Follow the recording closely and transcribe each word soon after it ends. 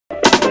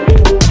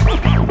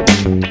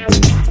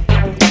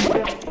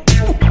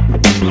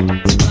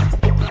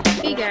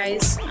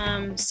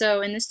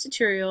So in this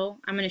tutorial,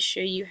 I'm going to show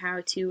you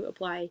how to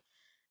apply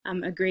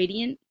a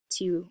gradient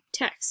to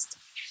text.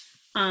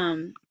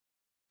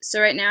 So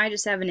right now I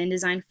just have an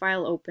InDesign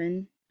file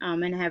open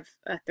and I have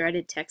a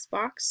threaded text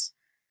box.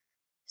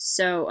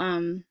 So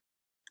the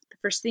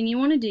first thing you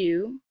want to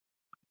do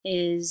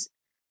is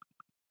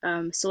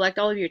select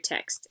all of your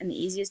text, and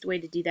the easiest way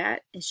to do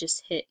that is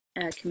just hit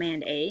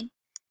Command A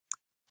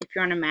if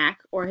you're on a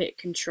Mac, or hit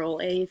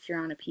Control A if you're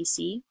on a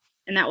PC,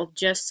 and that will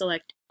just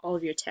select all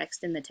of your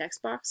text in the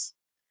text box.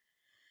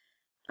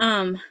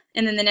 And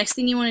then the next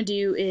thing you want to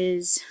do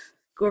is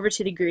go over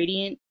to the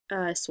gradient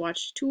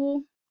swatch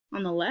tool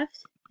on the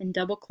left and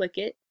double click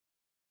it,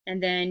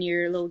 and then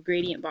your little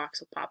gradient box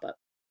will pop up.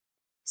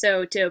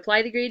 So to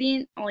apply the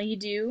gradient, all you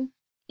do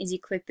is you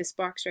click this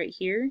box right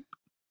here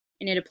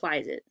and it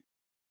applies it.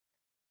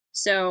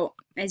 So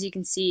as you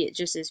can see, it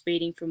just is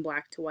fading from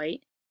black to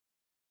white.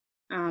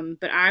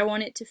 But I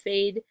want it to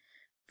fade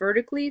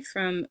vertically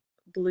from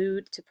blue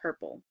to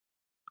purple.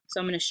 So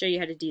I'm going to show you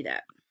how to do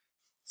that.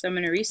 So I'm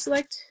going to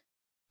reselect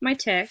my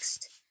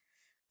text,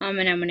 and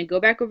I'm going to go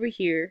back over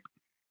here,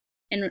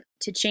 and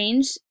to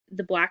change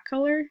the black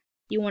color,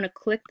 you want to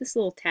click this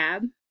little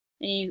tab,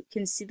 and you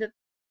can see that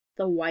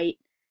the white,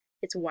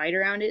 it's white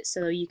around it,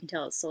 so you can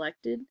tell it's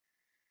selected.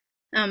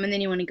 And then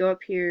you want to go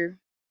up here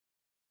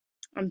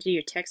to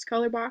your text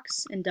color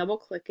box and double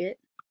click it,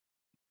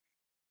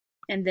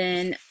 and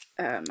then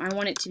I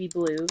want it to be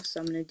blue,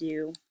 so I'm going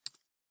to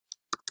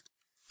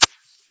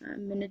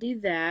do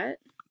that.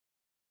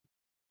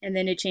 And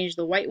then to change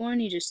the white one,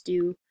 you just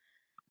do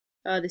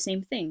the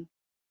same thing.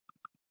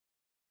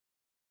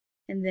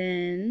 And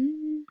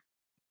then,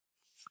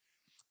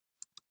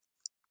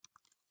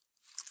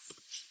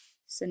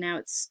 so now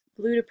it's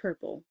blue to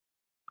purple.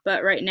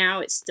 But right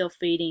now it's still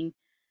fading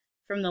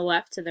from the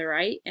left to the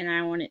right, and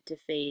I want it to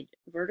fade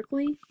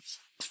vertically.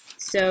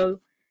 So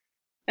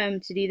to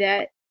do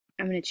that,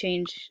 I'm going to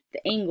change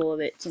the angle of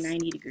it to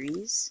 90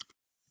 degrees.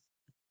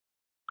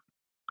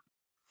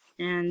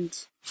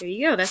 And there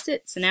you go, that's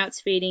it. So now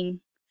it's fading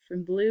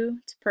from blue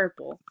to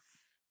purple.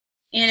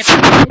 And if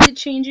I wanted to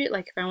change it,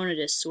 like if I wanted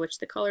to switch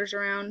the colors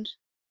around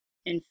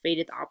and fade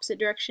it the opposite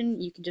direction,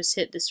 you can just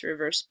hit this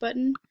reverse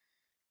button,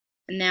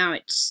 and now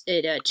it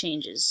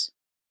changes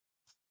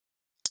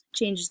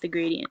the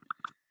gradient.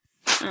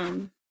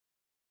 And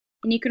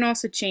you can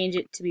also change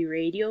it to be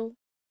radial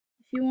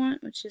if you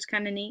want, which is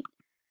kind of neat.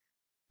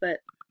 But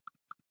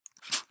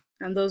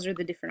those are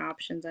the different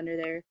options under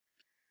there.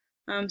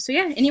 So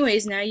yeah,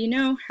 anyways, now you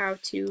know how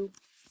to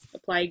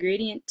apply a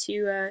gradient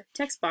to a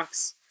text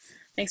box.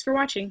 Thanks for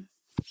watching.